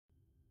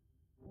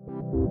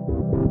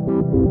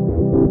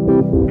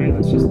All right,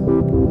 let's just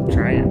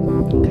try it.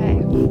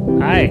 Okay.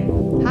 Hi.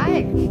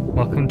 Hi.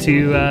 Welcome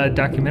to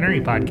Documentary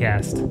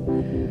Podcast,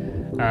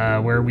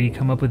 where we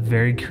come up with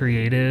very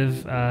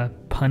creative,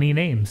 punny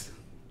names.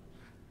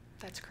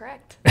 That's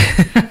correct.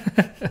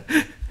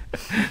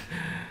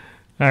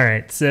 All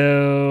right,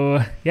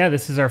 so yeah,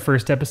 this is our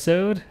first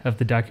episode of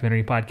the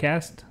Documentary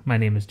Podcast. My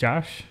name is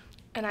Josh.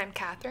 And I'm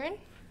Catherine.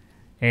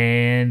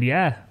 And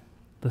yeah,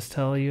 let's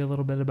tell you a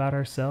little bit about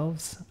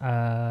ourselves.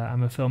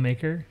 I'm a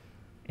filmmaker,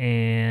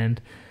 and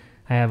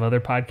I have other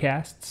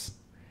podcasts,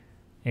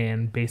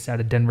 and based out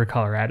of Denver,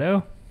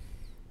 Colorado.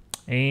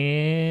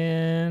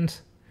 And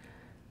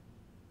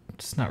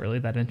it's not really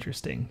that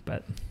interesting,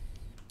 but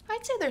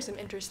I'd say there's some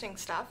interesting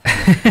stuff. Do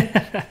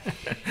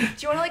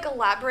you want to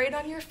elaborate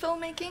on your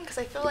filmmaking? Because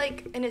I feel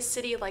like in a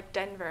city like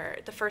Denver,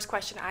 the first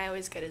question I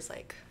always get is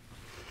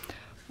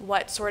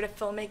what sort of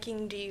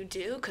filmmaking do you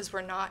do? Because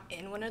we're not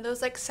in one of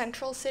those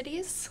central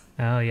cities.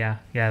 Oh yeah,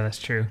 that's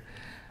true.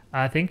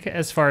 I think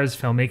as far as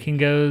filmmaking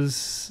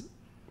goes,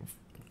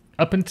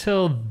 up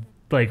until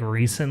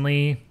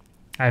recently,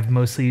 I've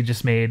mostly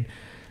just made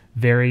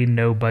very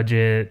no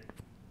budget,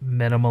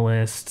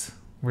 minimalist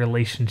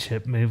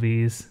relationship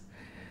movies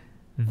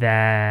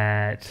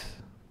that,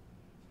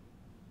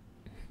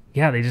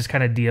 yeah, they just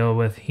kind of deal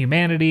with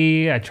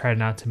humanity. I try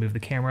not to move the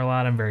camera a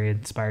lot. I'm very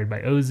inspired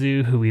by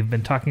Ozu, who we've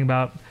been talking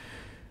about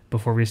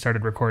before we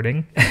started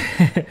recording,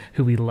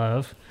 who we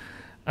love.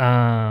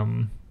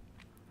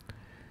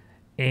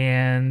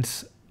 And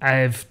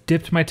I've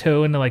dipped my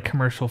toe into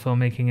commercial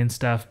filmmaking and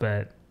stuff,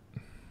 but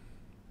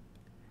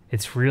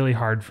it's really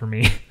hard for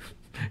me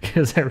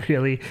because I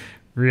really,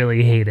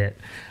 really hate it.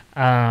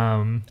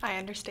 I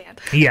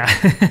understand.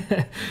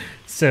 Yeah.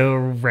 So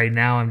right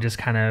now I'm just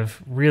kind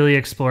of really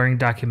exploring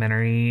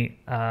documentary.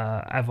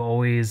 I've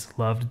always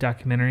loved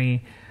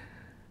documentary.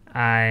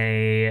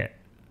 I,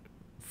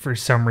 for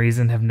some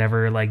reason, have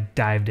never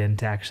dived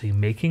into actually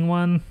making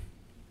one.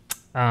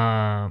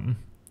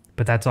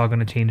 But that's all going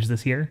to change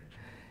this year.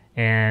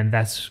 And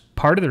that's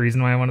part of the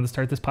reason why I wanted to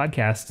start this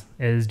podcast,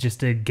 is just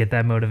to get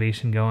that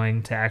motivation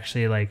going to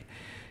actually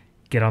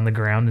get on the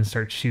ground and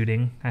start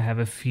shooting. I have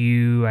a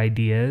few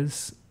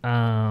ideas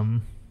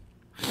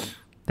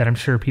that I'm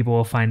sure people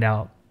will find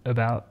out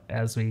about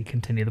as we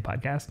continue the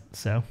podcast.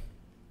 So,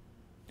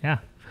 yeah.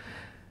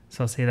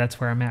 So I'll say that's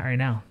where I'm at right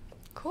now.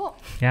 Cool.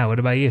 Yeah. What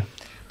about you?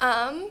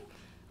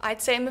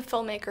 I'd say I'm a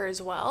filmmaker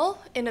as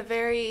well, in a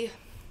very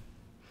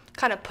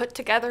kind of put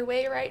together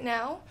way right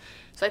now.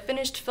 So I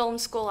finished film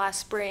school last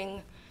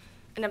spring,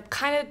 and I'm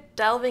kind of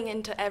delving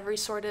into every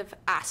sort of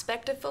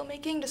aspect of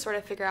filmmaking to sort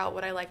of figure out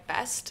what I like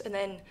best, and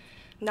then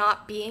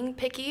not being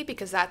picky,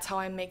 because that's how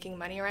I'm making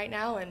money right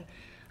now, and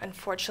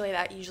unfortunately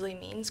that usually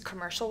means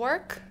commercial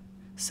work.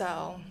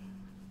 So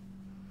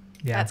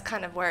yeah, that's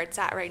kind of where it's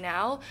at right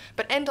now.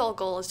 But end all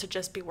goal is to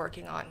just be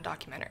working on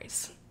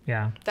documentaries.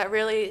 Yeah. That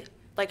really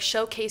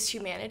showcase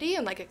humanity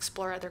and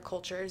explore other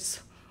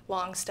cultures,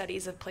 long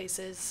studies of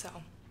places. So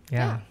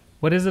yeah.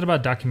 What is it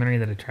about documentary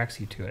that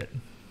attracts you to it?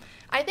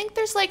 I think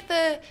there's I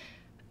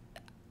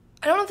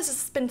don't know if this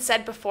has been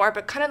said before,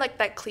 but kind of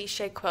that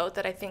cliche quote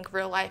that I think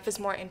real life is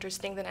more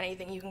interesting than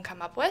anything you can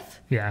come up with.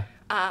 Yeah.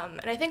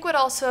 And I think what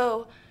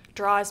also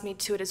draws me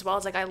to it as well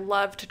is I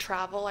love to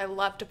travel. I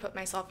love to put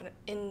myself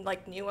in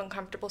new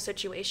uncomfortable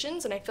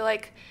situations. And I feel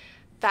like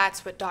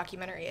that's what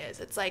documentary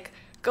is. It's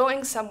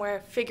going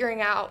somewhere,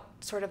 figuring out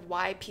sort of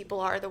why people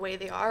are the way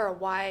they are, or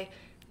why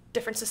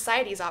different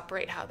societies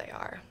operate how they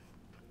are.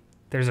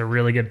 There's a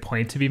really good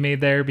point to be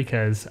made there,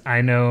 because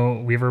I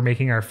know we were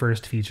making our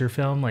first feature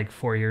film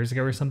 4 years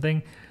ago or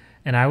something,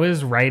 and I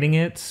was writing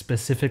it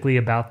specifically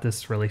about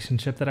this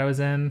relationship that I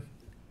was in,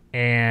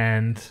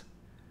 and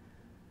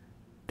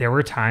there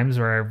were times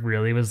where I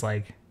really was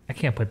I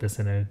can't put this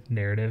in a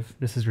narrative.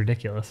 This is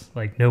ridiculous.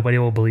 Nobody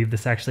will believe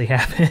this actually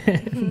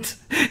happened.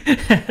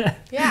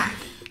 Mm-hmm. Yeah.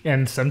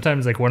 And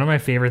sometimes one of my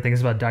favorite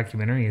things about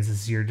documentaries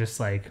is you're just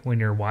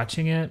when you're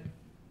watching it,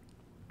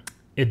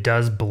 it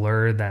does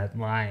blur that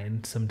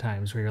line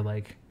sometimes where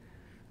you're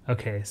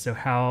okay, so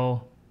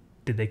how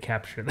did they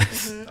capture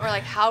this? Mm-hmm. Or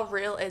how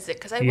real is it?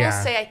 Because I will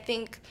say I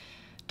think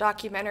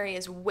documentary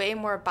is way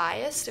more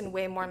biased and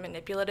way more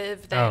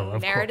manipulative than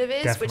narrative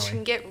is, definitely. Which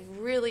can get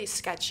really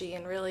sketchy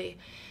and really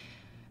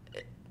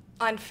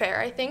unfair,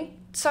 I think,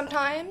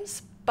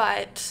 sometimes.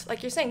 But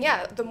like you're saying,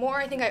 yeah, the more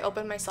I think I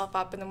open myself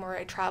up and the more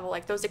I travel,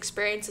 those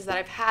experiences that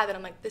I've had that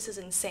I'm this is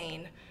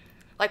insane.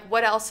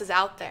 What else is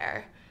out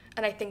there?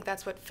 And I think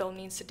that's what film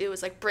needs to do,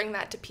 is bring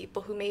that to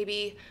people who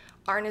maybe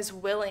aren't as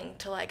willing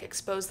to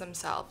expose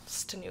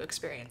themselves to new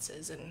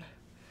experiences and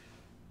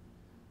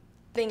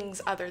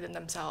things other than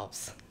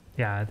themselves.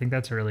 Yeah, I think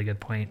that's a really good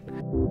point.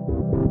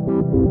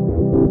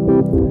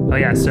 Oh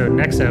yeah, so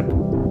next up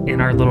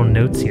in our little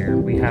notes here,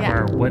 we have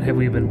our What Have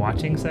We Been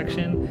Watching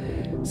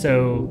section.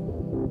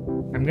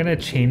 So I'm going to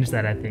change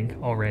that, I think,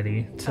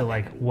 already to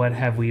What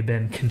Have We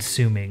Been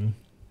Consuming?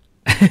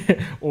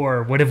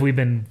 Or what have we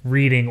been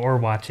reading or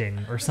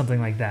watching, or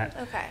something like that.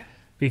 Okay.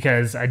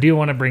 Because I do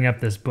want to bring up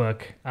this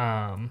book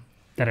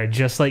that that I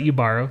just let you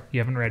borrow. You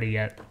haven't read it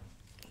yet.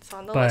 It's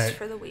on the list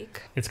for the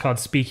week. It's called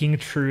Speaking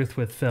Truth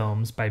with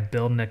Films by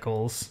Bill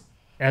Nichols.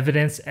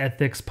 Evidence,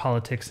 Ethics,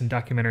 Politics, and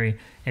Documentary.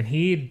 And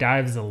he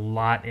dives a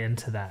lot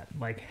into that,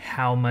 like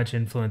how much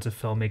influence a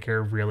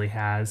filmmaker really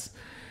has.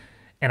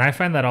 And I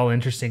find that all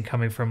interesting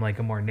coming from like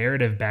a more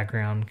narrative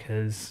background,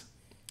 because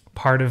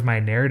part of my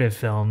narrative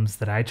films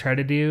that I try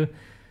to do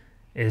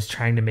is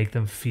trying to make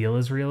them feel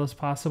as real as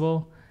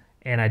possible.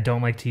 And I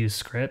don't like to use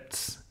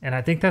scripts. And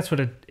I think that's what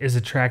is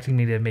attracting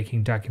me to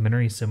making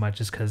documentaries so much,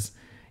 is because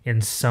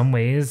in some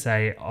ways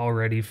I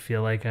already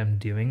feel like I'm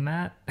doing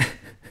that.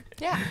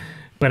 Yeah.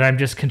 But I'm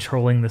just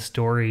controlling the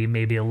story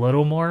maybe a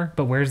little more.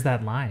 But where's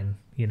that line,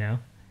 you know?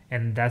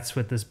 And that's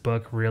what this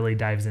book really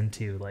dives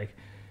into. Like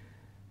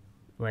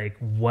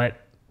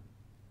what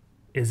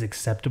is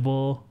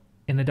acceptable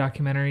in a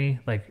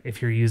documentary? Like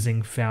if you're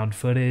using found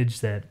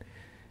footage that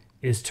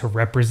is to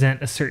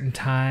represent a certain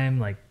time.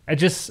 Like I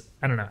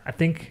don't know. I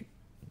think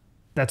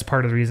that's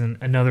part of the reason,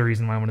 another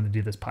reason why I wanted to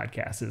do this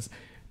podcast is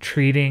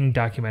treating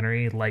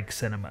documentary like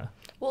cinema.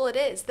 Well, it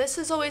is. This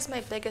is always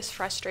my biggest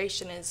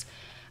frustration is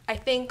I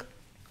think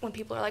when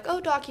people are like,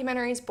 oh,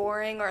 documentary's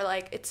boring, or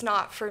like, it's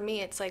not for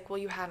me, it's like, well,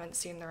 you haven't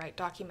seen the right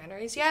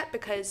documentaries yet,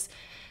 because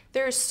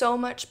there's so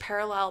much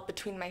parallel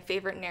between my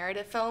favorite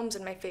narrative films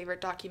and my favorite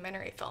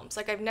documentary films.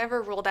 Like, I've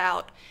never ruled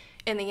out,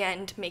 in the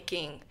end,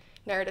 making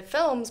narrative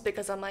films,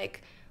 because I'm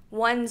like,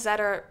 ones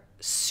that are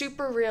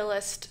super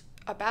realist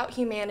about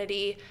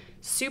humanity,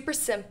 super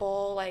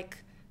simple, like,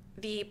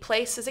 the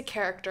place is a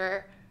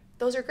character,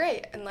 those are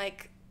great. And,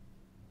 like,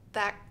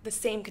 that the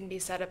same can be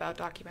said about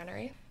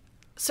documentary.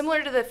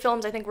 Similar to the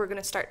films I think we're going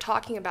to start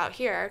talking about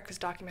here, because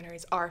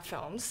documentaries are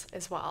films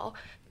as well,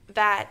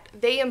 that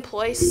they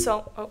employ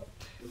so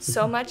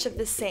much of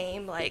the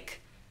same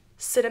like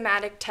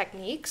cinematic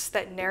techniques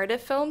that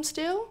narrative films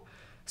do.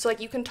 So like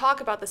you can talk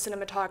about the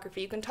cinematography,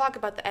 you can talk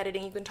about the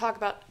editing, you can talk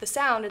about the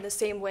sound in the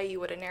same way you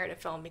would a narrative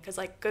film, because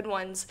like good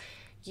ones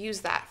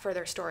use that for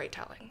their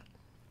storytelling.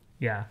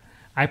 Yeah.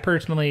 I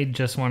personally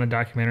just want a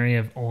documentary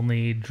of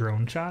only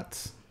drone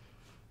shots.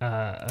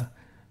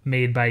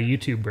 Made by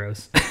YouTube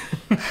bros.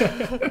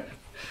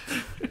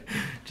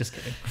 Just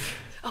kidding.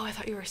 Oh, I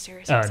thought you were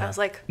serious. Oh, I no. was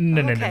like,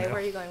 no, okay, no. Where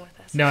are you going with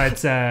this?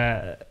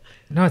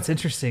 No, it's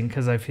interesting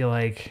because I feel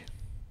like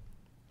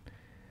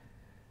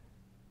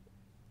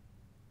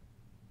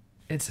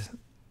it's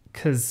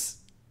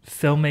because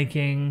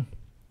filmmaking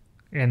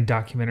and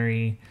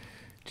documentary,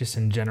 just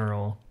in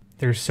general,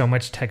 there's so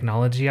much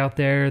technology out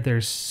there.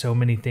 There's so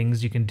many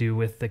things you can do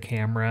with the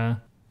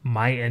camera.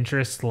 My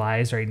interest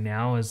lies right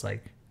now is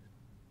like,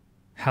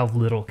 how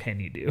little can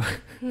you do?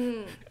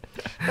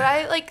 But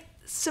I like,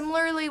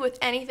 similarly with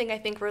anything I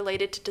think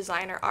related to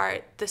design or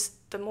art,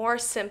 the more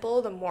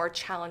simple, the more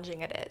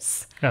challenging it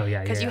is. Oh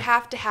yeah, because you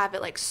have to have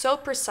it like so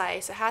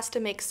precise. It has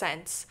to make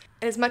sense.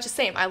 And as much as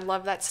same, I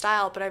love that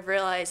style, but I've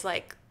realized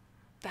like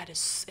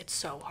it's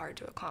so hard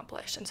to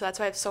accomplish. And so that's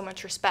why I have so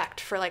much respect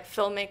for like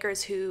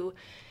filmmakers who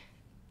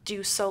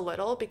do so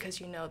little because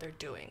you know they're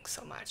doing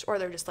so much, or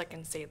they're just like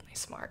insanely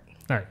smart.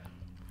 All right,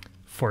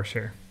 for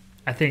sure.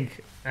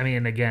 I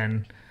mean,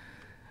 again,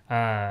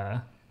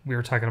 we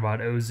were talking about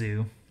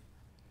Ozu,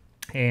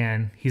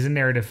 and he's a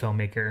narrative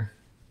filmmaker,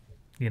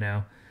 you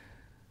know,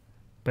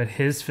 but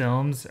his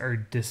films are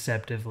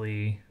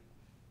deceptively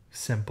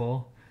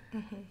simple.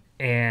 Mm-hmm.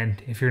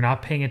 And if you're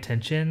not paying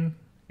attention,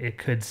 it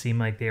could seem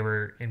like they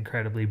were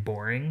incredibly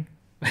boring.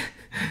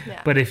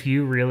 Yeah. But if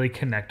you really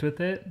connect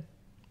with it,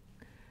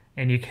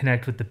 and you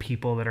connect with the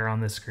people that are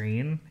on the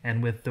screen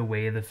and with the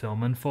way the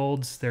film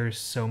unfolds, there's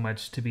so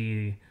much to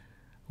be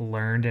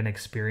learned and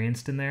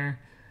experienced in there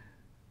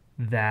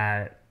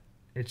that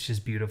it's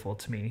just beautiful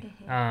to me.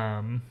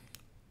 Mm-hmm.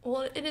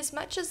 Well, in as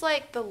much as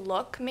like the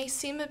look may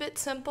seem a bit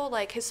simple,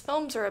 like his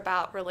films are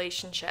about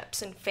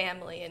relationships and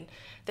family and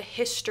the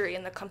history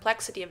and the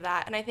complexity of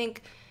that. And I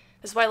think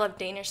that's why I love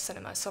Danish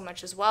cinema so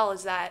much as well,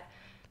 is that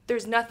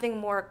there's nothing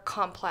more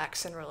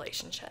complex in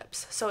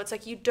relationships. So it's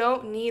like you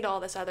don't need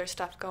all this other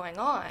stuff going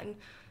on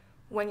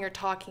when you're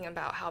talking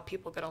about how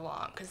people get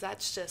along, because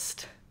that's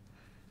just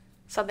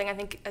something I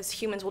think as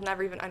humans will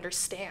never even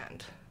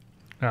understand.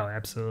 Oh,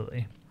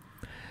 absolutely.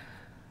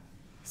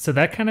 So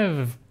that kind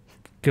of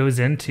goes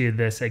into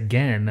this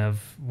again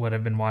of what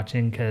I've been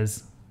watching,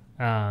 because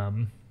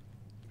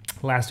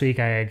last week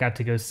I got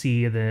to go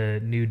see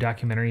the new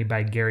documentary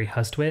by Gary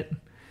Hustwit,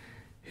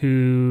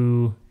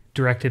 who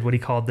directed what he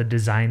called the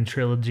Design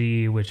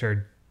Trilogy, which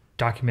are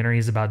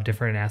documentaries about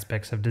different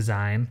aspects of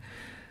design.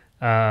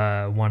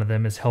 One of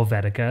them is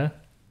Helvetica,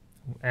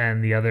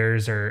 and the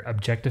others are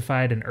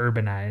Objectified and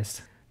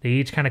Urbanized. They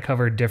each kind of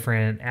cover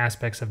different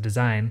aspects of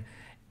design.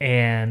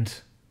 And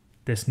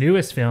this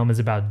newest film is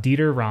about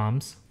Dieter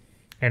Rams,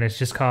 and it's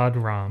just called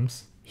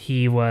Rams.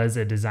 He was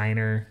a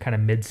designer kind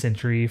of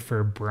mid-century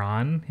for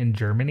Braun in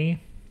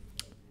Germany.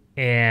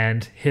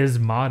 And his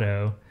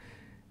motto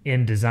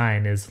in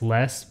design is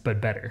less but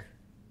better.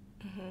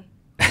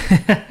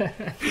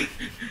 Mm-hmm.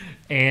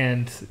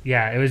 And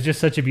yeah, it was just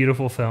such a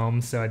beautiful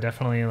film. So I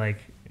definitely like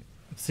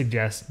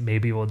suggest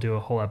maybe we'll do a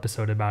whole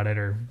episode about it,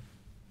 or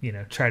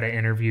try to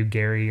interview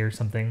Gary or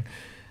something.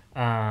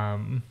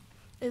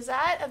 Is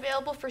that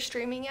available for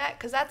streaming yet?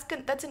 Because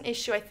that's an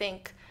issue I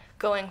think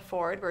going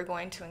forward we're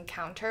going to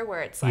encounter,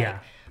 where it's like,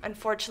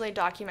 unfortunately,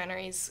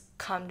 documentaries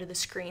come to the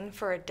screen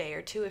for a day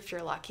or two if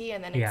you're lucky,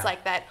 and then it's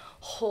like that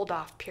hold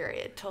off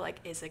period to like,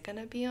 is it going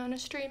to be on a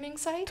streaming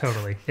site?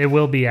 Totally. It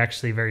will be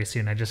actually very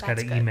soon. I just got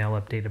an email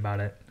update about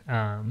it.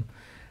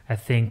 I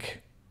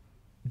think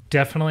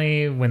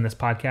definitely when this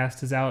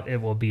podcast is out,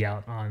 it will be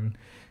out on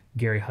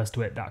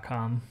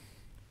GaryHustwit.com.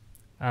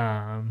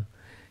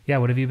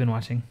 What have you been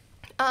watching?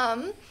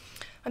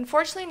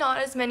 Unfortunately, not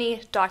as many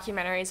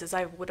documentaries as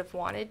I would have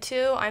wanted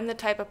to. I'm the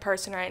type of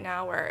person right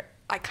now where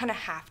I kind of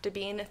have to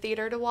be in a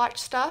theater to watch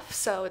stuff,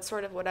 so it's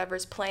sort of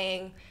whatever's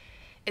playing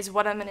is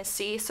what I'm going to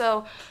see.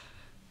 So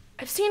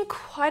I've seen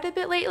quite a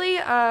bit lately.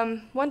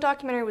 One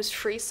documentary was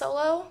Free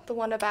Solo, the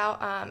one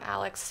about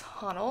Alex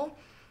Honnold.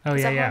 Oh,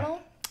 Is yeah, that yeah. Honnold?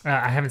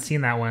 I haven't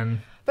seen that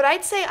one. But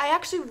I'd say I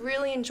actually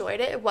really enjoyed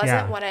it. It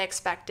wasn't what I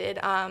expected.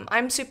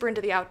 I'm super into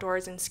the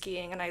outdoors and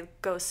skiing, and I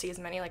go see as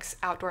many like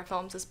outdoor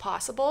films as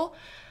possible.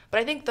 But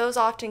I think those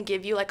often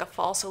give you like a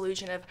false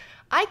illusion of,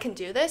 I can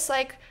do this.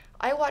 Like,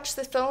 I watched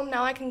the film,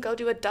 now I can go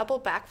do a double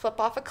backflip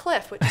off a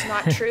cliff, which is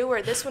not true.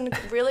 Where this one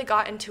really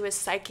got into his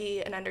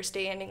psyche and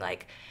understanding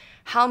like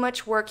how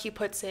much work he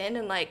puts in,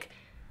 and like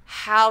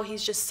how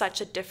he's just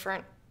such a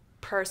different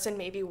person,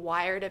 maybe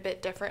wired a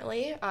bit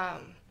differently.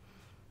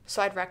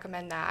 So I'd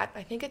recommend that.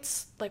 I think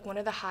it's like one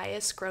of the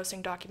highest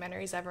grossing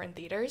documentaries ever in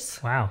theaters.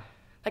 Wow.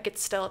 Like,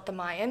 it's still at the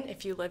Mayan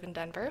if you live in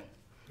Denver.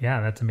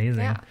 Yeah, that's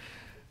amazing. Yeah.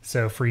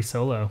 So Free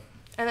Solo.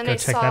 And then Go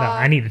check that out.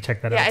 I need to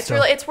check that out.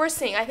 Yeah, it's worth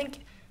seeing. I think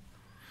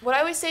what I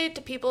always say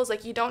to people is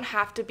like, you don't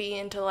have to be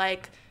into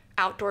like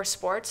outdoor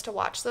sports to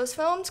watch those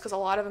films, because a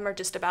lot of them are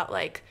just about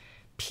like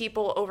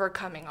people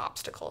overcoming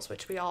obstacles,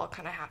 which we all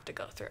kind of have to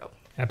go through.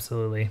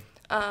 Absolutely.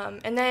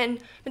 And then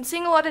I've been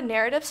seeing a lot of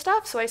narrative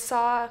stuff. So I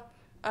saw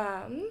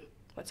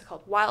what's it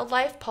called?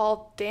 Wildlife,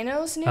 Paul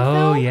Dano's new film.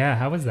 Oh, yeah.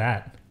 How was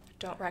that?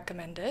 Don't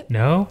recommend it.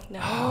 No?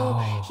 No.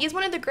 Oh. He's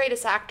one of the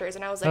greatest actors,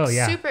 and I was like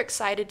super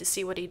excited to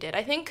see what he did.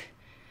 I think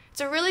it's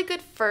a really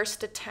good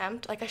first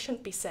attempt. Like, I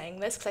shouldn't be saying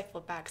this because I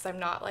feel bad because I'm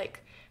not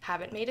like,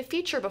 haven't made a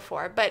feature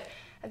before, but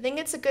I think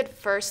it's a good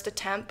first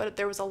attempt, but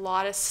there was a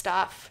lot of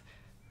stuff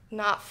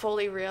not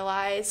fully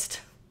realized.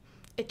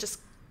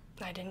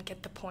 I didn't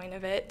get the point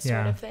of it,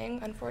 sort of thing,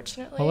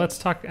 unfortunately. Well, let's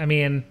talk. I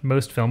mean,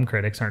 most film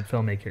critics aren't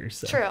filmmakers.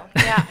 So. True.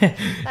 Yeah,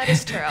 that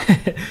is true.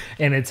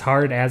 And it's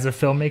hard as a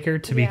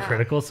filmmaker to be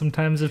critical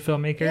sometimes of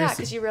filmmakers. Yeah,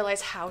 because you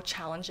realize how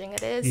challenging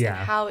it is and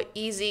how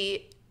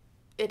easy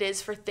it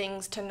is for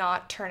things to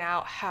not turn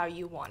out how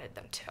you wanted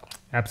them to.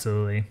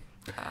 Absolutely.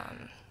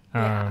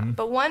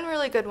 But one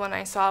really good one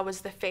I saw was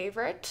The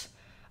Favorite.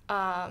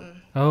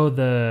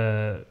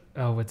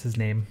 What's his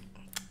name?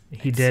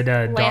 He did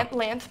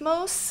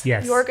Lanthimos.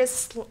 Yes.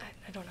 Yorgos.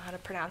 I don't know how to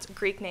pronounce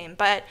Greek name,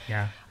 but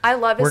I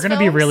love his We're going to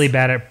be really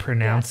bad at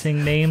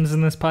pronouncing names in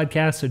this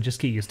podcast, so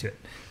just get used to it.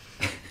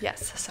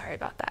 Yes, sorry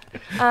about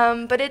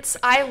that. But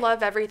I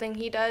love everything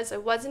he does. I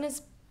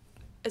wasn't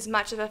as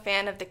much of a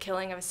fan of The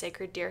Killing of a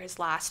Sacred Deer, his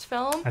last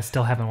film. I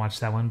still haven't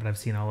watched that one, but I've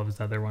seen all of his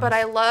other ones. But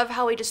I love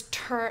how he just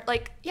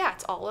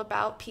it's all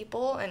about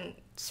people and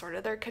sort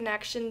of their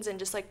connections and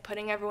just like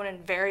putting everyone in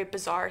very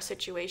bizarre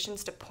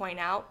situations to point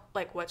out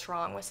like what's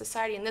wrong with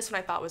society. And this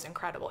one I thought was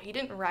incredible. He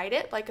didn't write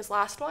it like his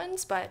last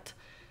ones, but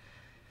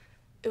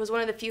it was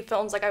one of the few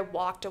films like I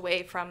walked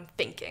away from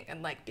thinking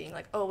and like being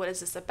like, oh, what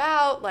is this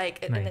about?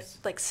 Like, and it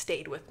like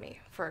stayed with me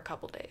for a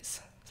couple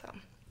days. So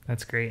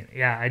that's great.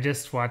 Yeah, I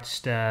just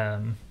watched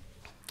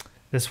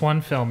this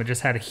one film. It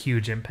just had a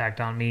huge impact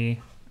on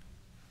me,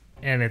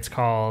 and it's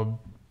called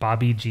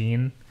Bobbi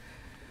Jene.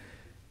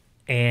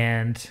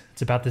 And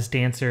it's about this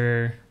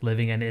dancer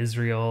living in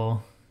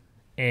Israel,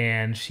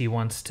 and she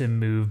wants to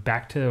move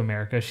back to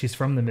America. She's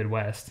from the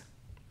Midwest.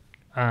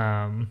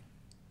 And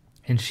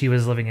she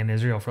was living in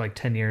Israel for like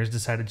 10 years,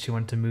 decided she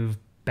wanted to move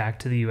back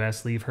to the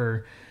U.S., leave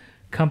her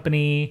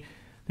company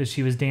that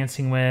she was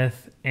dancing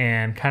with,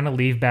 and kind of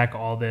leave back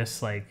all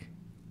this like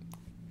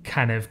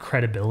kind of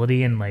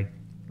credibility and like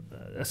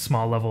a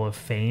small level of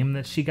fame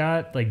that she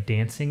got like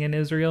dancing in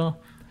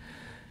Israel,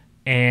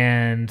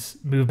 and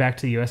move back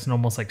to the U.S. and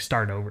almost like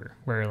start over,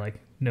 where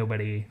like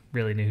nobody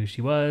really knew who she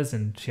was,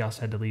 and she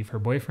also had to leave her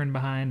boyfriend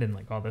behind and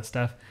like all this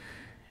stuff.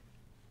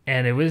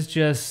 And it was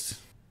just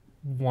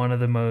one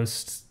of the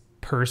most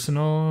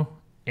personal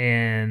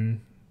and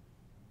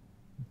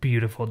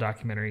beautiful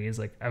documentaries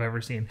like I've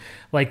ever seen.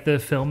 Like, the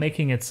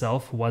filmmaking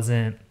itself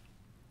wasn't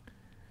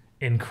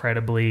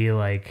incredibly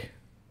like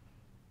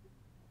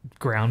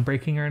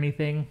groundbreaking or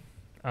anything,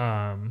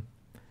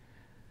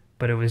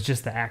 but it was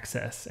just the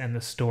access and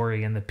the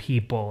story and the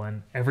people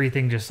and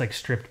everything just like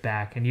stripped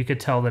back, and you could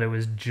tell that it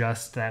was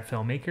just that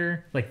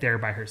filmmaker like there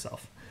by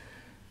herself.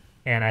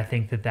 And I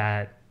think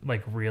that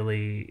like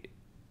really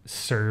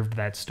served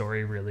that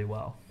story really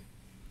well.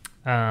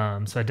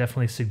 So I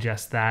definitely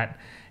suggest that.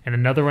 And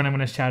another one I'm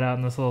going to shout out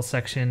in this little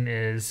section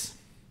is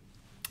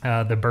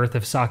The Birth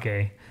of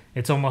Sakè.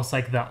 It's almost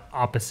like the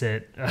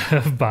opposite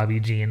of Bobbi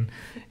Jene.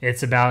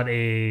 It's about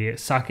a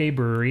sake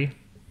brewery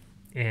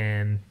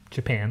in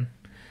Japan,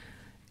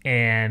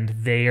 and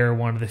they are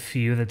one of the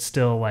few that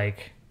still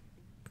like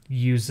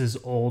uses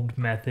old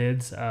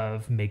methods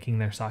of making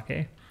their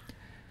sake.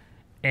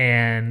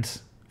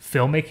 And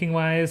filmmaking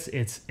wise,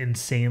 it's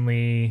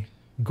insanely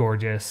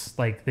gorgeous.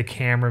 Like the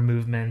camera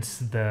movements,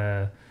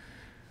 the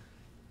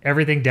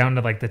everything down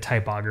to like the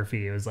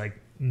typography, it was like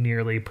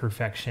nearly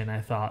perfection, I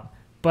thought.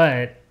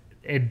 But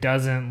it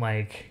doesn't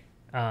like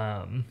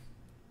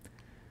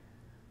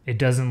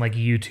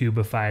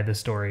YouTubeify the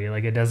story.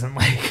 Like it doesn't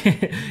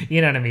like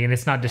you know what I mean?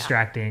 It's not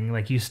distracting.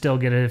 Like you still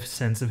get a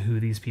sense of who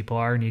these people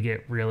are, and you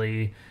get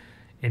really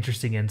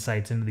interesting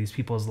insights into these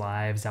people's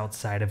lives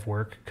outside of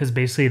work. Because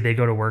basically they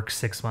go to work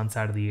 6 months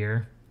out of the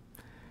year,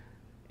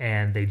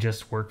 and they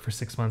just work for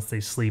 6 months.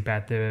 They sleep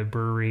at the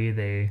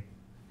brewery.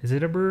 Is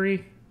it a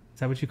brewery? Is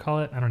that what you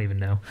call it? I don't even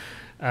know.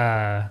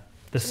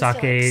 The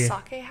sake,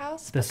 like sake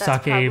house, the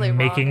sake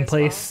making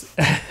place.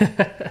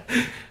 Well.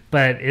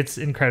 But it's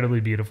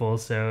incredibly beautiful.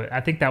 So I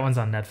think that one's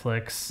on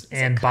Netflix.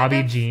 And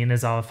Bobbi Jene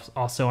is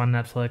also on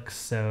Netflix.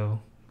 So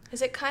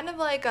is it kind of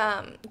like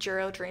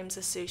Jiro Dreams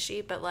of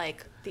Sushi, but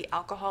like the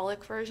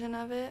alcoholic version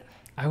of it?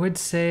 I would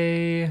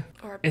say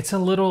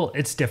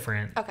it's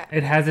different. Okay.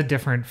 It has a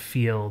different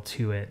feel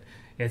to it.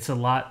 It's a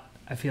lot,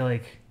 I feel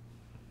like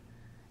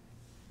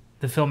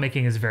the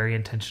filmmaking is very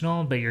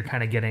intentional, but you're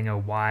kind of getting a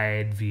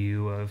wide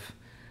view of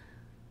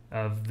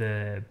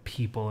the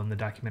people in the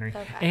documentary.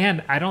 Okay.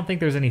 And I don't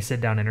think there's any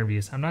sit-down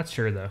interviews. I'm not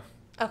sure, though.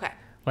 Okay.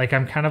 Like,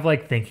 I'm kind of,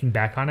 like, thinking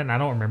back on it, and I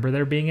don't remember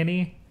there being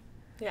any.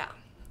 Yeah.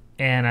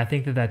 And I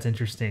think that that's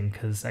interesting,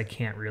 because I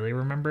can't really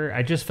remember.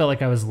 I just felt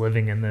like I was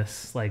living in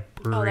this, like,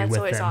 brewery with them. Oh, that's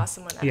always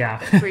awesome when that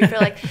happens. Where you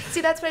feel like...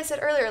 See, that's what I said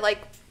earlier. Like,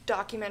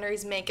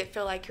 documentaries make it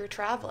feel like you're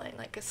traveling.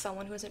 Like, as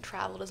someone who hasn't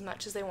traveled as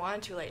much as they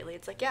wanted to lately,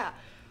 it's like, yeah...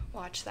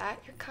 watch that.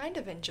 You're kind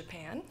of in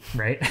Japan.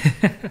 Right.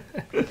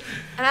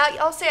 And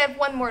I'll say I have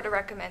one more to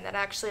recommend that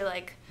actually,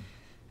 like,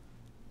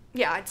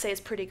 yeah, I'd say is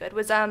pretty good.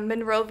 Was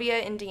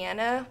Monrovia,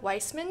 Indiana,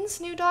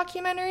 Weissman's new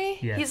documentary.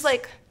 Yes. He's,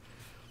 like,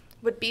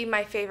 would be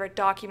my favorite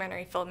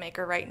documentary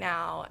filmmaker right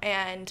now.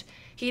 And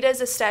he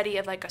does a study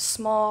of, like, a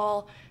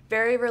small,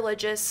 very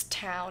religious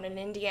town in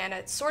Indiana.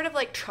 It's sort of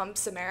like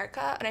Trump's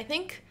America. And I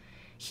think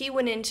he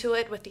went into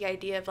it with the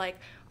idea of, like,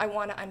 I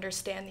want to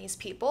understand these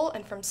people.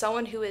 And from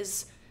someone who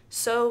is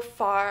so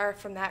far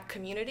from that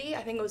community,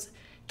 I think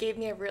gave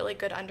me a really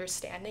good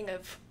understanding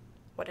of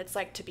what it's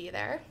like to be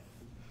there.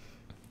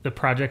 The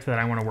project that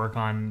I want to work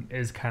on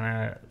is kind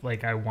of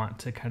like, I want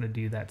to kind of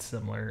do that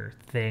similar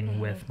thing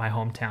with my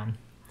hometown.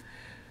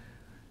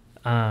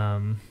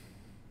 But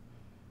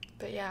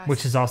yeah,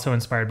 which is also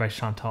inspired by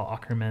Chantal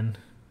Ackerman,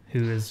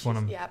 who is she's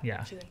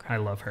I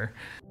love her.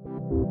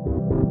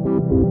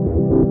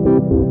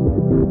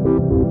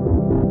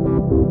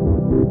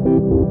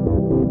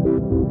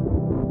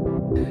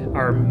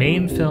 Our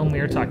main film we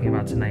are talking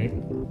about tonight,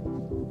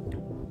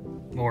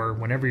 or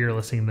whenever you're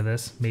listening to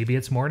this, maybe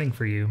it's morning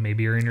for you,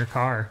 maybe you're in your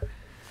car,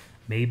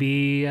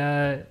 maybe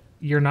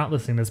you're not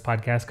listening to this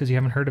podcast because you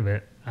haven't heard of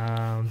it.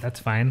 That's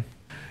fine.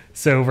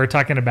 So we're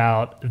talking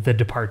about The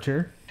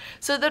Departure.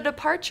 So The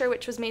Departure,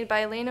 which was made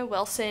by Lana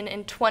Wilson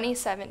in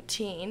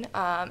 2017,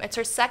 it's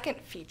her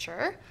second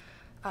feature.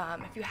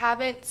 If you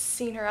haven't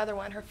seen her other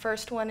one, her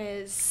first one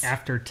is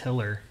After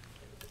Tiller,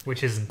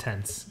 which is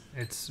intense.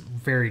 It's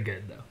very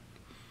good, though.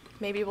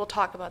 Maybe we'll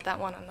talk about that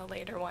one on the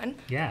later one.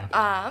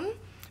 Yeah.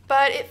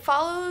 But it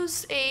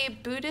follows a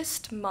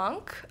Buddhist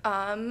monk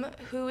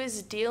who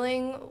is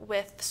dealing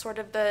with sort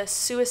of the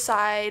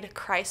suicide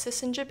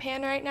crisis in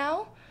Japan right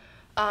now.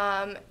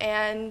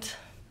 And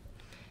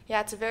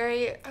yeah, it's a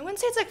very, I wouldn't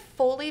say it's like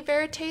fully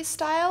verite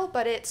style,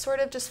 but it sort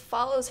of just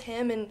follows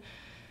him and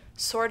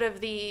sort of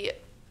the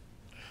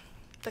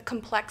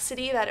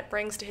complexity that it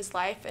brings to his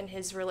life and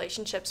his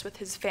relationships with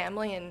his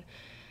family, and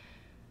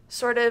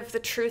sort of the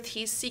truth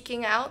he's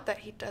seeking out that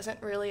he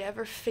doesn't really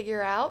ever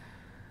figure out.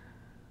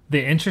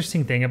 The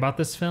interesting thing about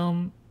this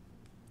film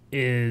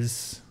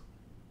is,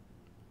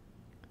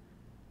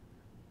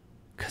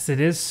 because it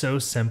is so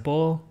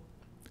simple,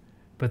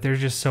 but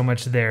there's just so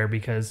much there,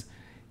 because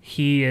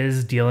he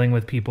is dealing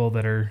with people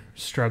that are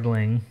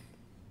struggling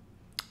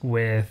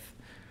with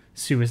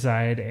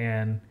suicide,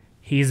 and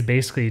he's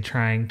basically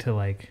trying to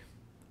like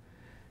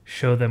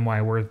show them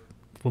why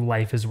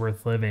life is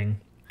worth living.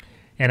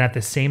 And at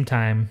the same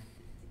time,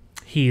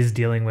 he's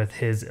dealing with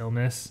his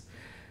illness.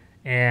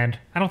 And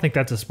I don't think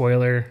that's a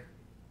spoiler,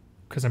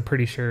 because I'm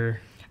pretty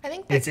sure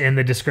it's in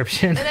the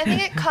description. And I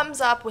think it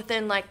comes up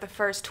within like the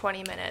first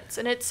 20 minutes.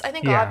 And it's, I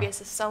think, obvious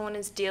if someone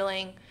is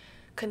dealing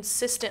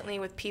consistently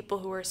with people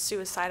who are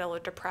suicidal or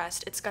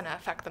depressed, it's going to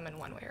affect them in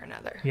one way or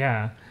another.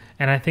 Yeah.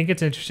 And I think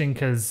it's interesting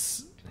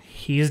because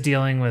he's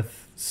dealing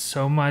with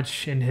so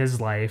much in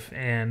his life,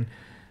 and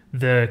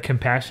the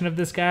compassion of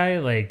this guy,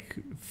 like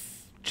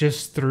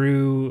just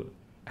through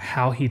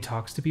how he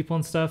talks to people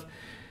and stuff,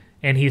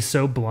 and he's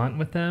so blunt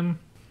with them.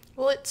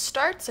 Well, it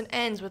starts and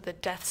ends with a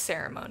death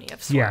ceremony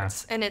of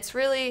sorts. Yeah. And it's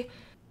really,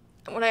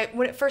 when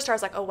it first started, I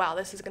was like, oh wow,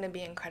 this is going to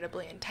be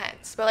incredibly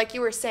intense. But like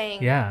you were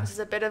saying, this is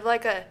a bit of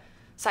like a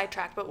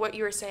sidetrack, but what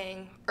you were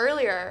saying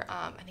earlier,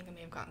 I think I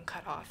may have gotten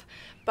cut off,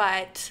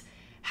 but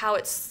how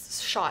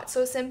it's shot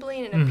so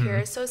simply and it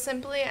appears so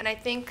simply, and I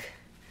think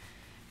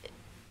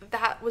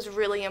that was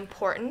really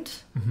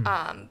important,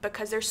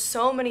 because there's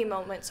so many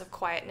moments of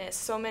quietness,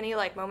 so many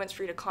like moments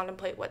for you to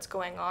contemplate what's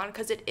going on,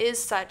 because it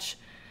is such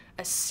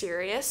a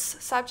serious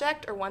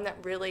subject, or one that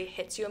really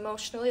hits you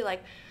emotionally,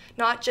 like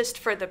not just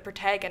for the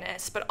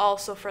protagonist, but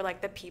also for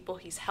like the people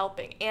he's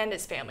helping and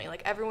his family.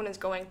 Like everyone is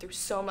going through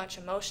so much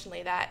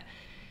emotionally that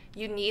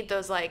you need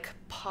those like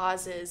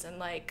pauses and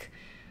like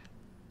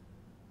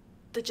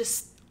the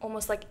just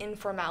almost like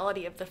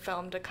informality of the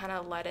film to kind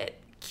of let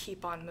it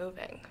keep on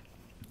moving.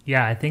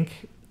 Yeah, I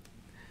think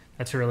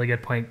that's a really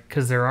good point,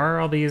 because there are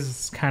all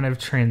these kind of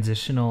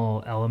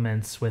transitional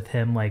elements with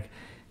him, like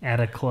at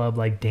a club,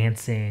 like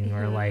dancing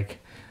or like,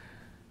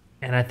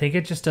 and I think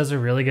it just does a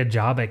really good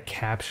job at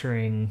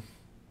capturing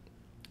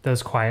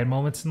those quiet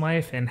moments in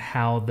life and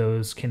how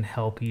those can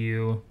help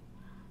you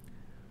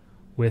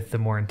with the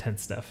more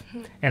intense stuff.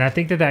 And I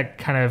think that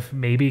kind of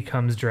maybe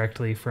comes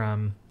directly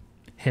from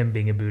him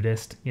being a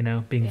Buddhist, you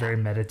know, being very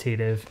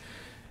meditative,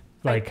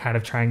 like kind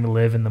of trying to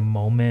live in the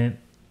moment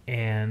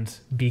and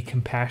be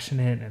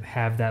compassionate and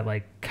have that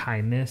like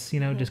kindness, you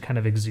know, just kind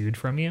of exude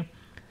from you.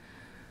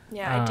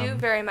 Yeah, I do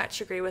very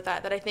much agree with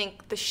that I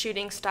think the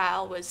shooting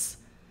style was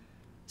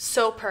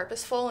so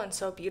purposeful and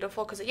so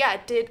beautiful, because I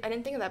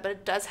didn't think of that, but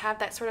it does have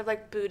that sort of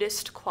like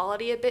Buddhist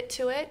quality a bit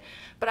to it.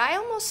 But I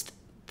almost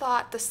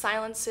thought the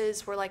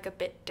silences were like a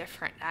bit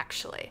different,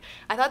 actually.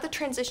 I thought the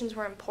transitions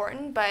were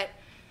important, but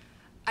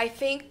I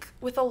think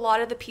with a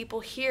lot of the people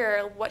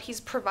here, what he's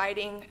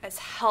providing as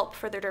help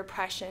for their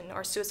depression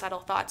or suicidal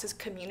thoughts is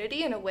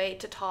community and a way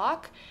to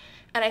talk.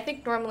 And I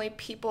think normally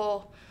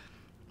people,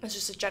 it's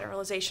just a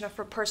generalization of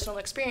for personal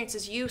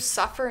experiences, you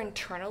suffer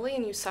internally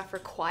and you suffer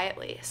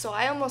quietly. So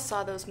I almost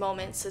saw those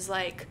moments as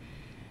like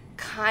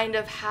kind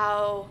of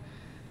how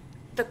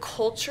the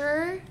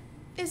culture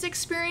is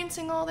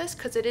experiencing all this,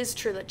 because it is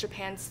true that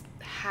Japan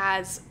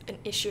has an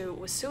issue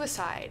with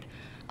suicide,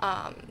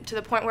 to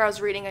the point where I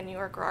was reading a New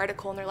Yorker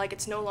article and they're like,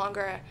 it's no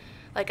longer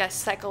like a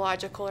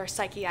psychological or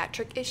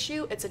psychiatric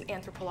issue, it's an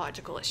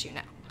anthropological issue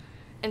now.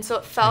 And so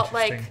it felt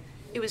like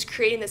it was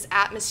creating this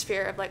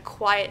atmosphere of like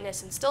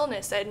quietness and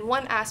stillness that in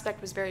one aspect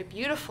was very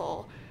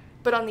beautiful,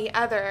 but on the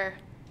other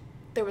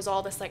there was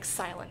all this like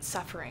silent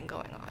suffering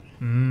going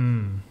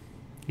on.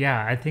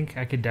 Yeah, I think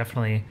I could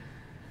definitely,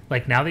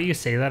 like, now that you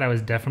say that, I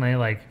was definitely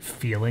like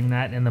feeling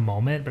that in the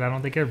moment, but I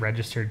don't think it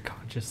registered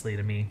consciously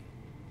to me.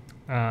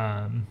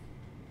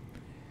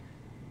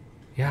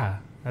 Yeah,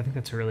 I think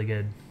that's a really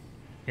good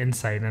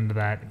insight into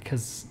that,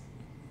 because,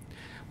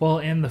 well,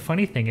 and the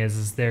funny thing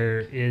is there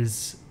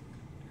is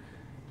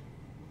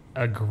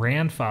a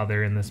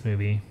grandfather in this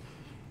movie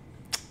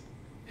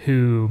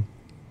who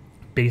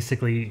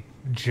basically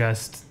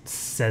just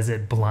says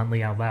it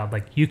bluntly out loud.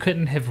 Like, you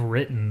couldn't have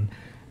written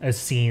a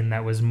scene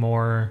that was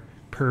more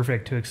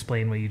perfect to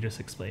explain what you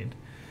just explained.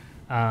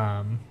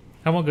 I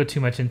won't go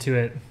too much into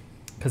it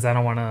because I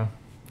don't want to,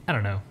 I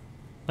don't know.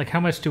 Like,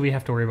 how much do we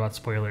have to worry about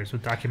spoilers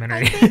with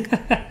documentary? I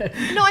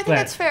think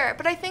that's fair.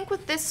 But I think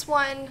with this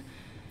one,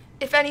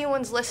 if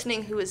anyone's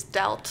listening who has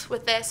dealt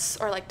with this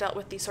or like dealt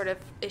with these sort of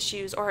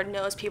issues or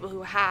knows people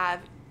who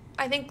have,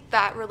 I think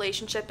that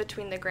relationship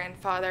between the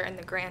grandfather and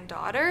the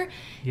granddaughter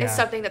is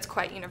something that's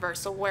quite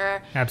universal,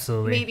 where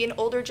maybe an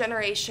older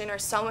generation or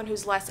someone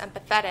who's less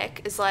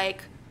empathetic is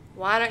like,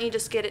 why don't you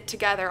just get it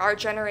together? Our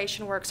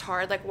generation works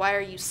hard. Like, why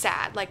are you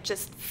sad? Like,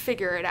 just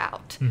figure it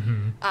out.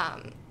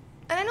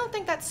 And I don't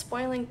think that's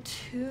spoiling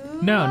too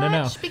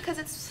much because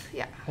it's,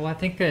 Well, I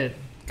think that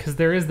because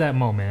there is that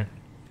moment,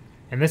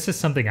 and this is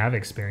something I've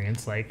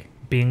experienced, like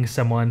being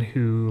someone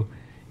who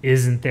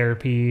is in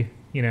therapy,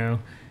 you know,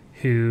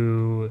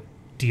 who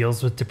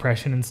deals with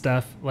depression and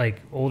stuff, like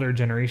older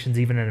generations,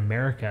 even in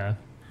America,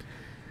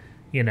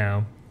 you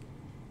know,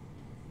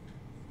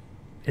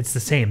 it's the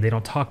same. They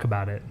don't talk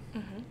about it,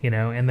 you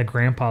know, and the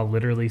grandpa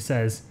literally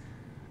says,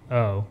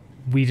 oh,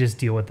 we just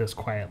deal with this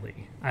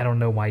quietly. I don't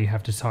know why you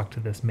have to talk to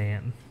this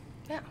man.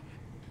 Yeah.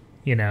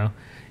 You know,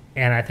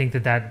 and I think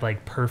that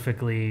like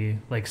perfectly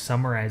like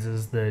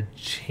summarizes the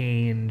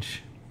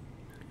change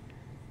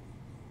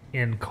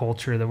in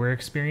culture that we're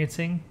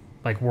experiencing,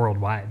 like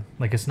worldwide.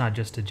 Like, it's not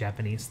just a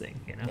Japanese thing,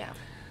 you know?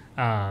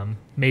 Yeah.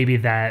 Maybe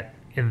that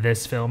in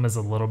this film is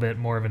a little bit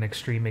more of an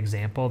extreme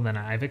example than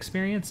I've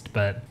experienced,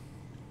 but.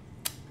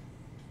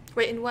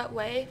 Wait, in what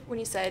way? When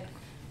you said,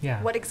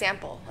 what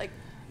example? Like,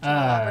 do you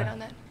elaborate on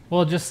that?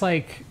 Well, just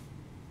like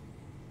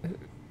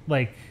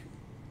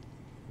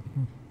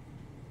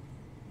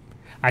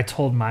I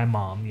told my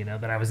mom, you know,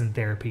 that I was in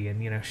therapy,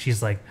 and, you know,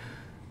 she's like,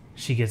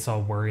 she gets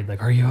all worried,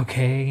 like, are you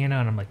okay? You know,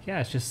 and I'm like, yeah,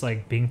 it's just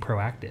like being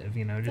proactive,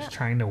 you know, just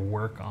trying to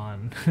work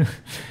on,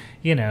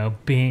 you know,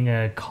 being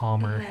a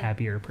calmer,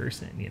 happier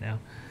person, you know?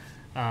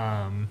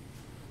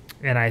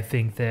 And I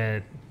think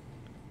that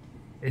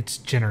it's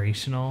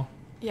generational.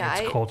 Yeah.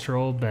 It's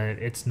cultural, but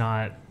it's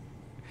not,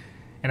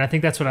 And I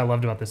think that's what I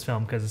loved about this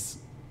film, because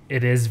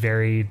it is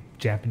very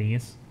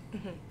Japanese,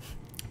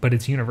 but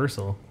it's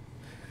universal.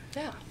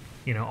 Yeah.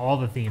 You know, all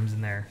the themes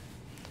in there.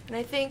 And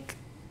I think,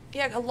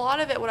 yeah, a lot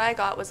of it, what I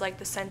got was like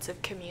the sense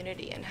of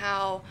community, and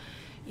how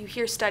you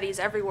hear studies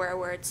everywhere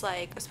where it's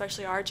like,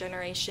 especially our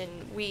generation,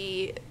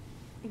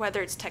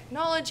 whether it's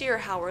technology or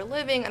how we're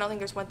living, I don't think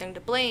there's one thing to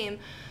blame,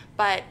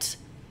 but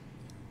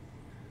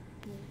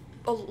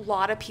a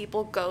lot of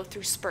people go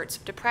through spurts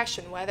of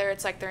depression, whether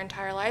it's like their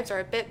entire lives or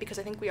a bit, because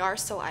I think we are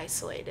so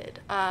isolated.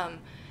 And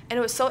it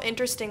was so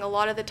interesting a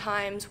lot of the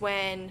times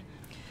when,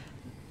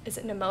 is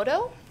it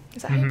Nemoto?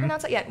 Is that how you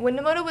pronounce it? Yeah. When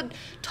Nemoto would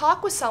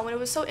talk with someone, it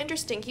was so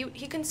interesting.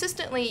 He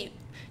consistently,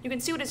 you can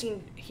see what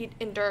he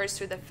endures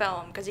through the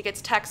film, because he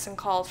gets texts and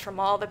calls from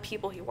all the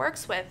people he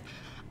works with.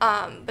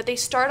 But they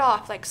start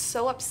off like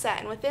so upset,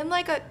 and within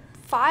like a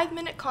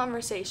 5-minute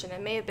conversation,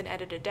 it may have been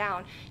edited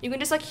down, you can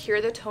just like hear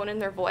the tone in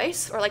their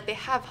voice, or like they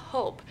have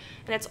hope,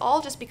 and it's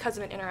all just because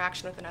of an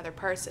interaction with another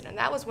person. And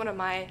that was one of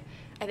my,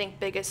 I think,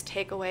 biggest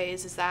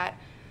takeaways, is that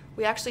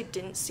we actually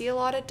didn't see a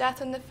lot of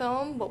death in the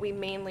film. What we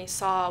mainly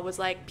saw was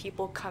like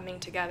people coming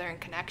together and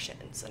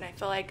connections. And I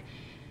feel like,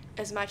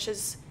 as much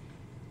as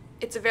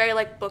it's a very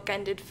like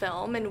bookended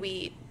film and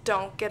we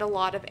don't get a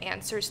lot of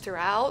answers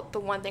throughout, the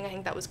one thing I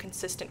think that was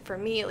consistent for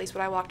me, at least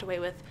what I walked away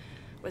with,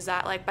 was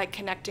that like by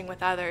connecting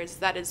with others,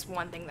 that is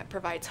one thing that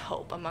provides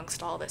hope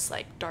amongst all this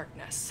like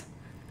darkness.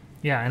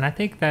 Yeah, and I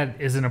think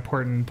that is an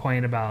important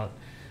point about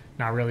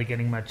not really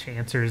getting much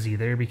answers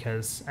either,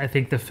 because I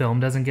think the film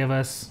doesn't give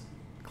us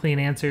clean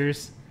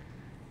answers,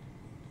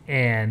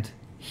 and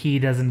he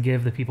doesn't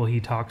give the people he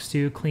talks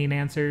to clean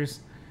answers,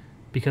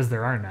 because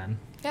there are none.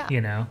 Yeah. You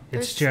know,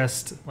 it's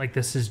just like,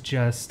 this is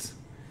just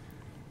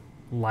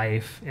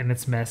life, and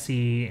it's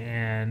messy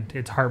and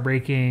it's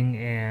heartbreaking,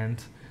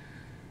 and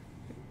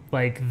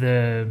like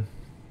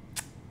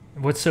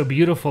what's so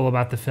beautiful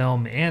about the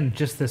film and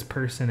just this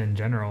person in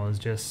general is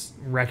just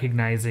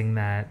recognizing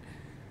that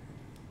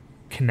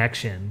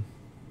connection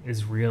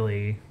is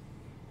really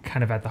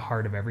kind of at the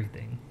heart of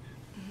everything.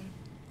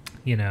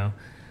 You know,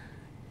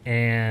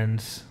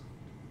 and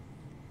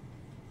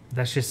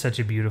that's just such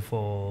a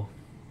beautiful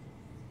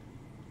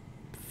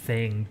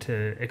thing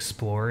to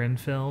explore in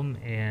film.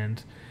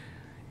 And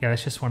yeah,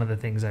 that's just one of the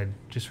things I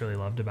just really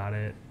loved about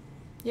it.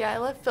 Yeah, I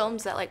love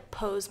films that like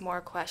pose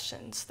more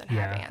questions than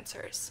have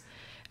answers.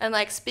 And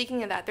like,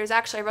 speaking of that,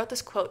 I wrote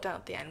this quote down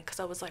at the end, because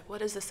I was like,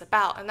 what is this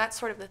about? And that's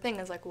sort of the thing,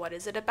 is like, what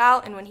is it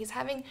about? And when he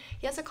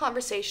has a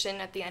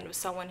conversation at the end with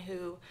someone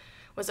who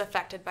was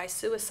affected by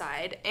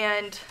suicide,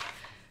 and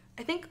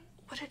I think,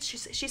 what did she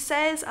say? She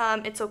says,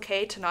 it's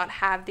okay to not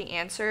have the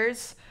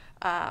answers,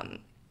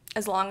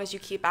 as long as you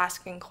keep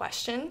asking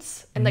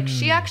questions. And like,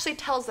 she actually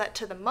tells that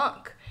to the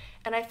monk.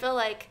 And I feel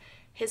like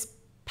his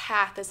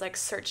path is like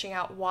searching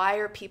out, why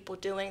are people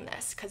doing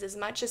this? Because as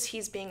much as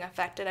he's being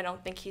affected, I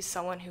don't think he's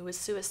someone who is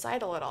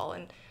suicidal at all,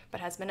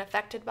 but has been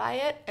affected by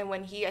it. And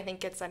when he, I think,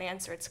 gets that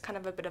answer, it's kind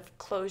of a bit of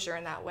closure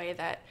in that way,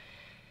 that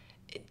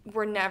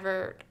we're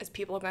never, as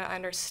people, going to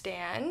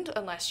understand,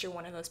 unless you're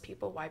one of those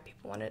people, why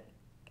people want to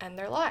end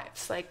their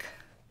lives. Like,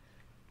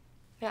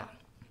 yeah.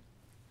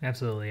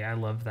 Absolutely. I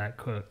love that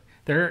quote.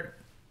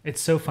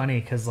 It's so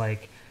funny, because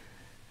like,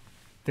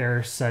 there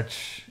are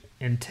such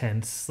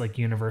intense like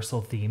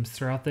universal themes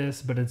throughout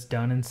this, but it's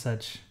done in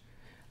such,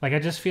 like, I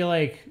just feel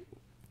like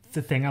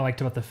the thing I liked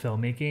about the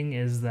filmmaking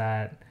is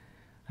that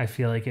I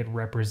feel like it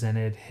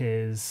represented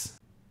his,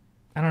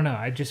 I don't know,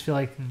 I just feel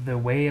like the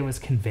way it was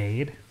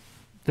conveyed,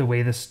 the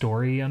way the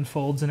story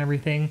unfolds and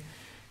everything,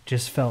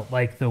 just felt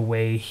like the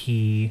way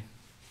he,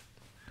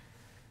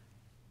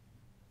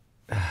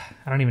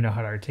 I don't even know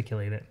how to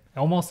articulate it.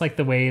 Almost like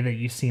the way that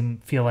you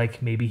feel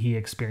like maybe he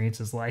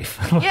experiences life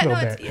a little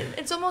bit.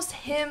 It's almost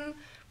him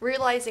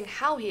realizing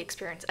how he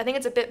experienced. I think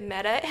it's a bit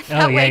meta in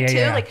that way too.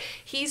 Yeah. Like,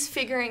 he's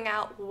figuring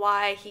out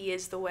why he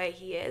is the way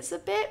he is a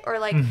bit, or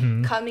like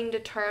coming to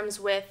terms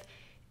with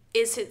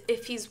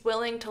if he's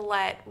willing to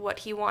let what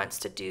he wants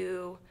to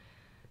do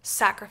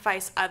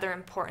sacrifice other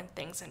important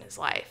things in his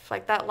life.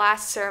 Like that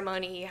last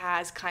ceremony he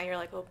has, kind of, you're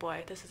like, oh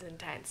boy, this is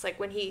intense. Like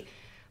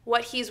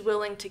what he's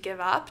willing to give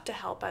up to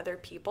help other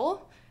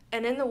people.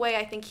 And in the way,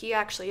 I think he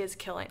actually is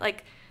killing,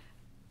 like,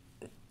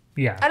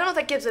 yeah, I don't know if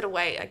that gives it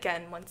away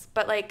again once,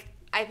 but like,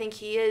 I think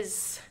he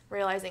is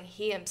realizing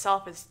he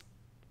himself is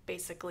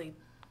basically,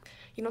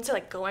 you don't say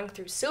like going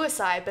through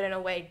suicide, but in a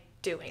way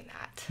doing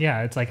that.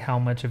 Yeah, it's like, how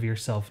much of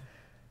yourself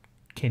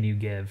can you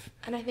give?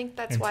 And I think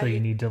that's why you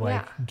need to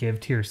like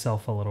give to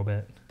yourself a little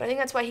bit. But I think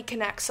that's why he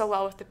connects so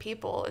well with the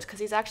people, is because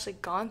he's actually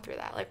gone through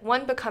that. Like,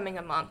 one, becoming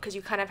a monk, because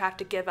you kind of have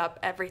to give up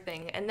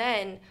everything, and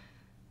then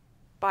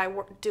by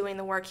doing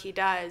the work he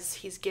does,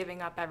 he's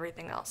giving up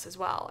everything else as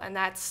well. And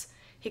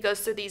he goes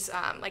through these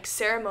like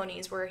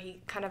ceremonies where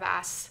he kind of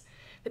asks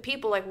the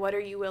people, like, what are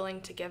you willing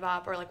to give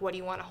up, or like, what do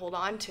you want to hold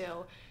on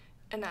to?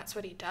 And that's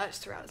what he does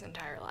throughout his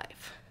entire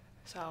life.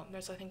 So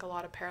there's, I think, a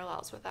lot of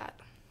parallels with that.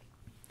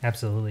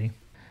 Absolutely.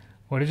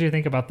 What did you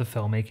think about the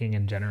filmmaking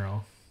in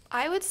general?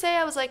 I would say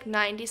I was like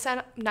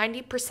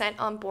 90%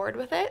 on board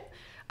with it.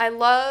 I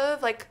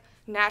love, like,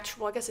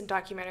 natural. I guess in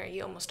documentary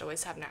you almost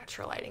always have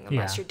natural lighting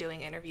unless Yeah. you're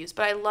doing interviews.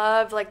 But I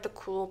love like the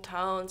cool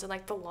tones and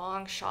like the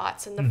long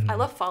shots and I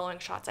love following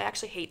shots. I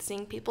actually hate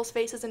seeing people's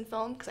faces in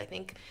film because I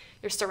think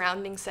your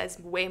surrounding says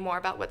way more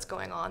about what's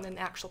going on than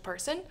the actual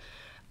person.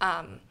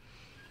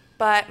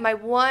 But my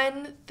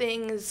one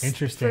thing is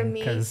Interesting,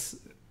 because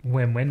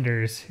Wim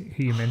Wenders,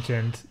 who you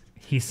mentioned,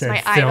 he said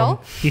my film.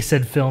 idol? He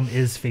said film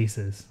is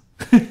faces.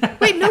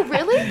 Wait, no,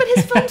 really? But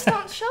his films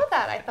don't show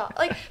that, I thought.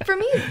 Like, for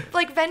me,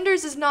 like,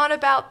 Wenders is not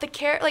about the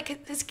like,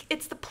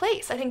 it's the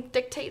place, I think,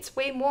 dictates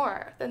way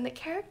more than the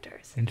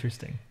characters.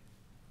 Interesting.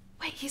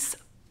 Wait,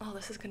 oh,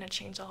 this is going to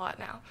change a lot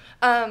now.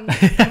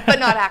 But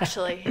not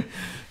actually.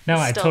 No,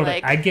 I Still, totally,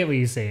 like- I get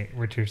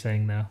what you're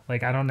saying, though.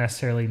 Like, I don't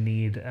necessarily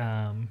need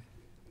a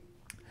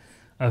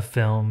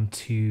film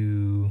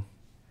to,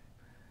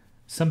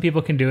 some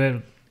people can do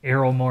it.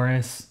 Errol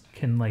Morris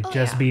can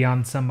just be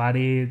on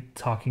somebody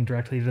talking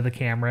directly to the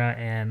camera,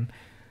 and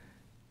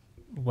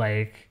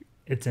like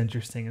it's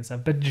interesting and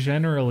stuff. But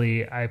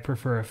generally I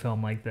prefer a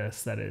film like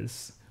this that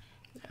is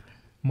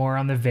more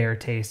on the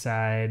verite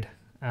side.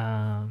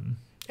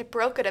 It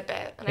broke it a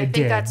bit, and I It think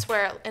did. that's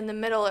where in the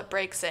middle it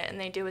breaks it, and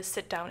they do a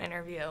sit-down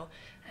interview,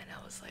 and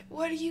I was like,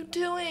 what are you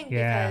doing?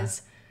 Yeah,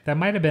 Because that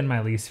might have been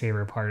my least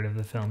favorite part of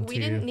the film we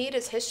too. didn't need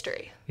his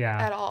history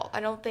at all. I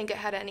don't think it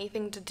had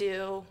anything to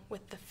do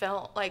with the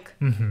film, like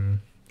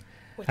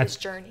with his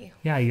journey.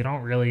 Yeah, you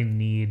don't really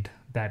need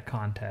that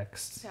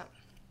context. Yeah.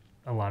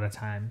 A lot of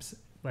times,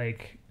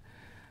 like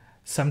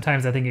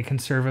sometimes I think it can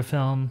serve a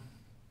film,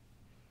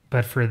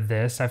 but for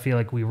this I feel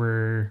like we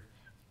were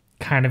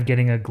kind of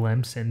getting a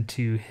glimpse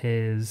into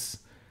his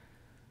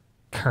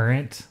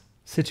current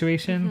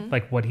situation,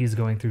 like what he's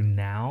going through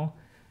now,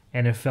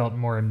 and it felt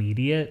more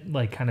immediate,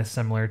 like kind of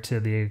similar to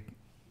the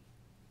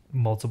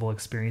multiple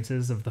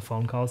experiences of the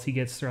phone calls he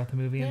gets throughout the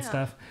movie and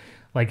stuff.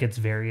 Like it's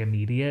very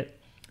immediate,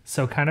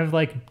 so kind of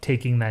like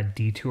taking that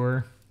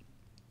detour.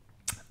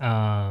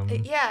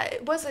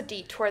 It was a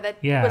detour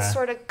that was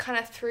sort of kind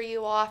of threw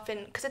you off,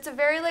 and because it's a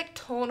very like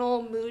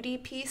tonal, moody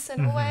piece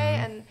in a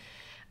way, and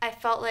I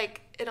felt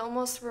like it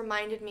almost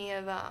reminded me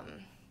of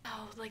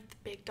like the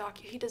big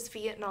he does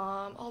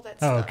Vietnam, all that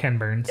stuff. Oh, Ken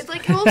Burns. It's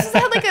like it almost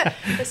had like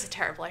this is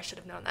terrible, I should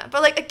have known that,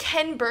 but like a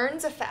Ken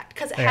Burns effect,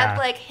 because it had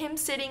like him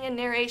sitting in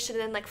narration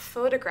and like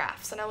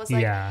photographs, and I was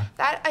like,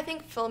 that I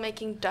think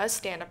filmmaking does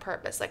stand a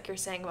purpose, like you're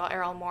saying about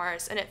Errol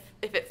Morris, and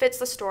if it fits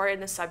the story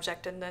and the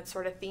subject and that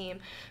sort of theme.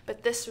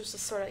 But this was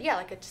just sort of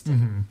like it just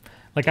didn't.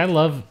 Like I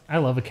love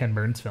a Ken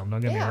Burns film,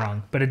 don't get me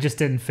wrong, but it just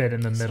didn't fit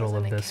in the middle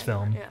of wasn't a this Ken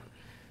film. Burns,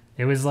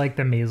 It was like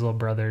the Maisel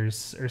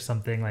brothers or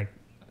something, like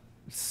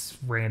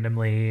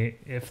randomly,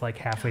 if like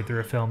halfway through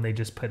a film they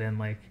just put in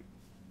like,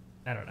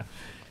 I don't know.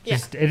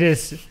 Just it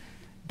is,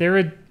 there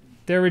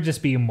would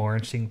just be more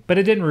interesting, but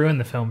it didn't ruin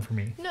the film for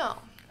me. No.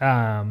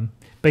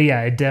 But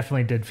yeah, it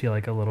definitely did feel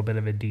like a little bit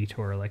of a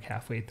detour like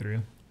halfway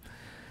through.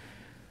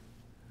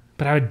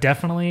 But I would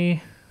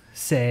definitely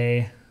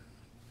say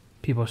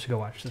people should go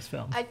watch this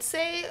film. I'd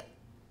say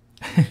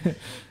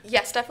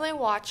yes, definitely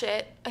watch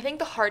it. I think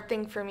the hard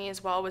thing for me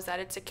as well was that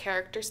it's a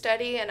character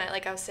study, and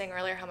I was saying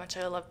earlier how much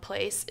I love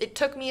place. It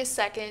took me a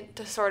second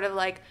to sort of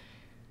like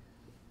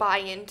buy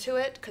into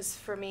it, because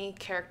for me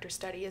character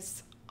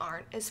studies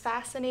aren't as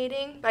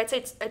fascinating. But I'd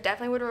say I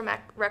definitely would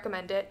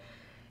recommend it.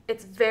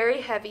 It's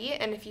very heavy,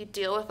 and if you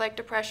deal with like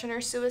depression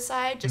or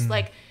suicide, just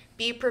like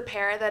be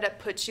prepared that it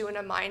puts you in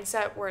a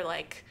mindset where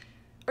like,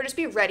 or just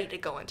be ready to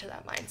go into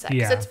that mindset,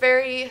 because it's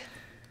very, I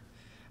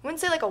wouldn't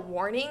say like a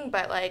warning,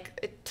 but like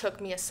it took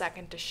me a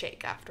second to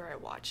shake after I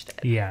watched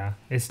it. Yeah,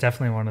 it's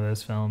definitely one of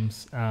those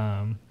films.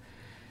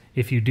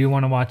 If you do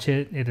want to watch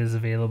it, it is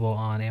available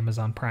on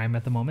Amazon Prime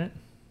at the moment.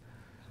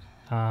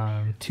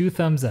 2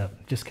 thumbs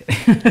up. Just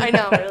kidding. I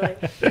know, really.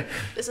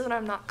 This is when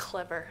I'm not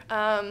clever.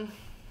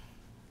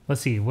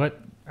 Let's see,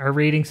 what our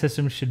rating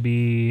system should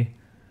be: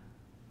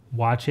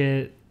 watch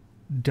it,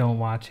 don't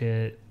watch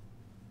it,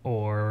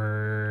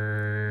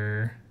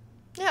 or...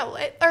 Yeah,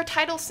 well, our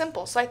title's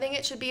simple, so I think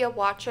it should be a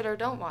watch it or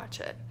don't watch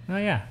it. Oh,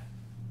 yeah.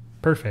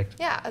 Perfect.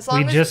 Yeah, as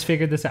long as... We just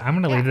figured this out. I'm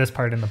going to leave this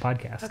part in the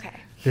podcast. Okay.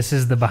 This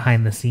is the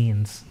behind the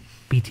scenes.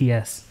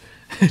 BTS.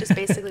 Which is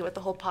basically what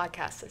the whole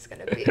podcast is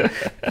going to be.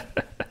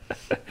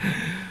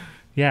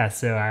 Yeah,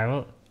 so I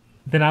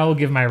will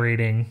give my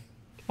rating.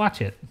 Watch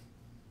it.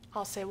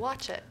 I'll say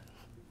watch it.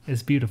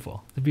 It's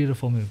beautiful. It's a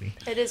beautiful movie.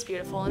 It is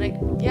beautiful,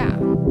 and yeah.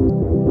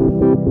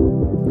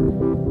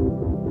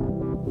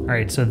 All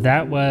right, so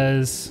that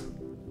was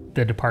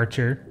The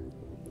Departure.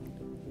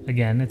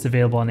 Again, it's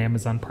available on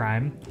Amazon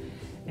Prime.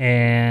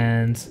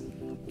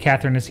 And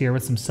Catherine is here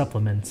with some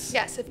supplements.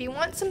 Yes, if you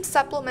want some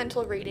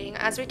supplemental reading,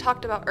 as we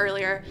talked about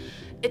earlier,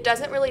 it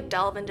doesn't really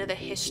delve into the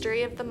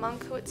history of the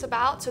monk who it's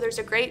about. So there's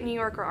a great New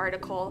Yorker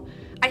article.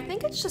 I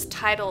think it's just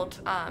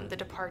titled The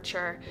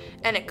Departure,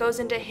 and it goes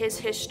into his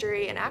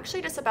history and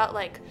actually just about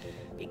like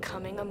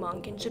becoming a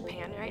monk in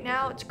Japan right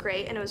now. It's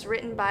great, and it was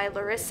written by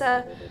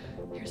Larissa,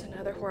 here's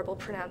another horrible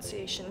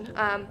pronunciation,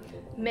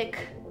 McFarrell?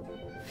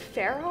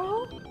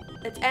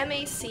 It's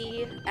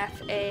MacFara.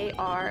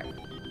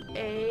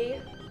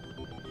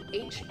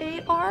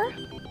 Har.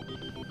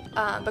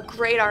 But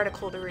great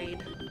article to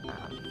read.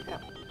 Yeah.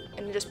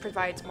 And it just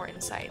provides more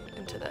insight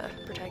into the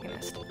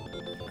protagonist.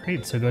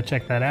 Great, so go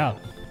check that out.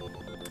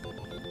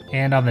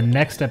 And on the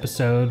next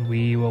episode,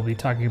 we will be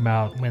talking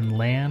about when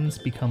lambs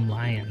become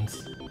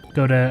lions.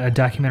 Go to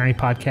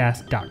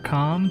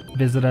adocumentarypodcast.com.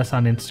 Visit us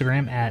on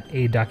Instagram at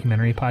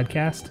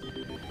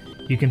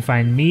adocumentarypodcast. You can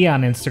find me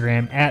on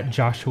Instagram at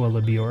Joshua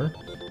LeBure.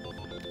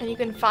 And you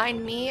can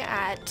find me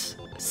at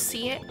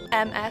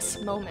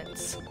CMS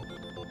Moments.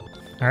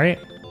 All right.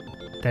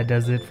 That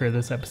does it for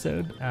this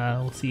episode.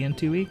 We'll see you in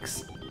 2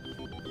 weeks.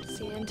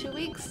 See you in 2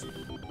 weeks.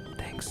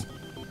 Thanks.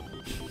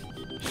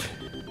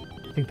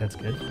 I think that's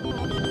good.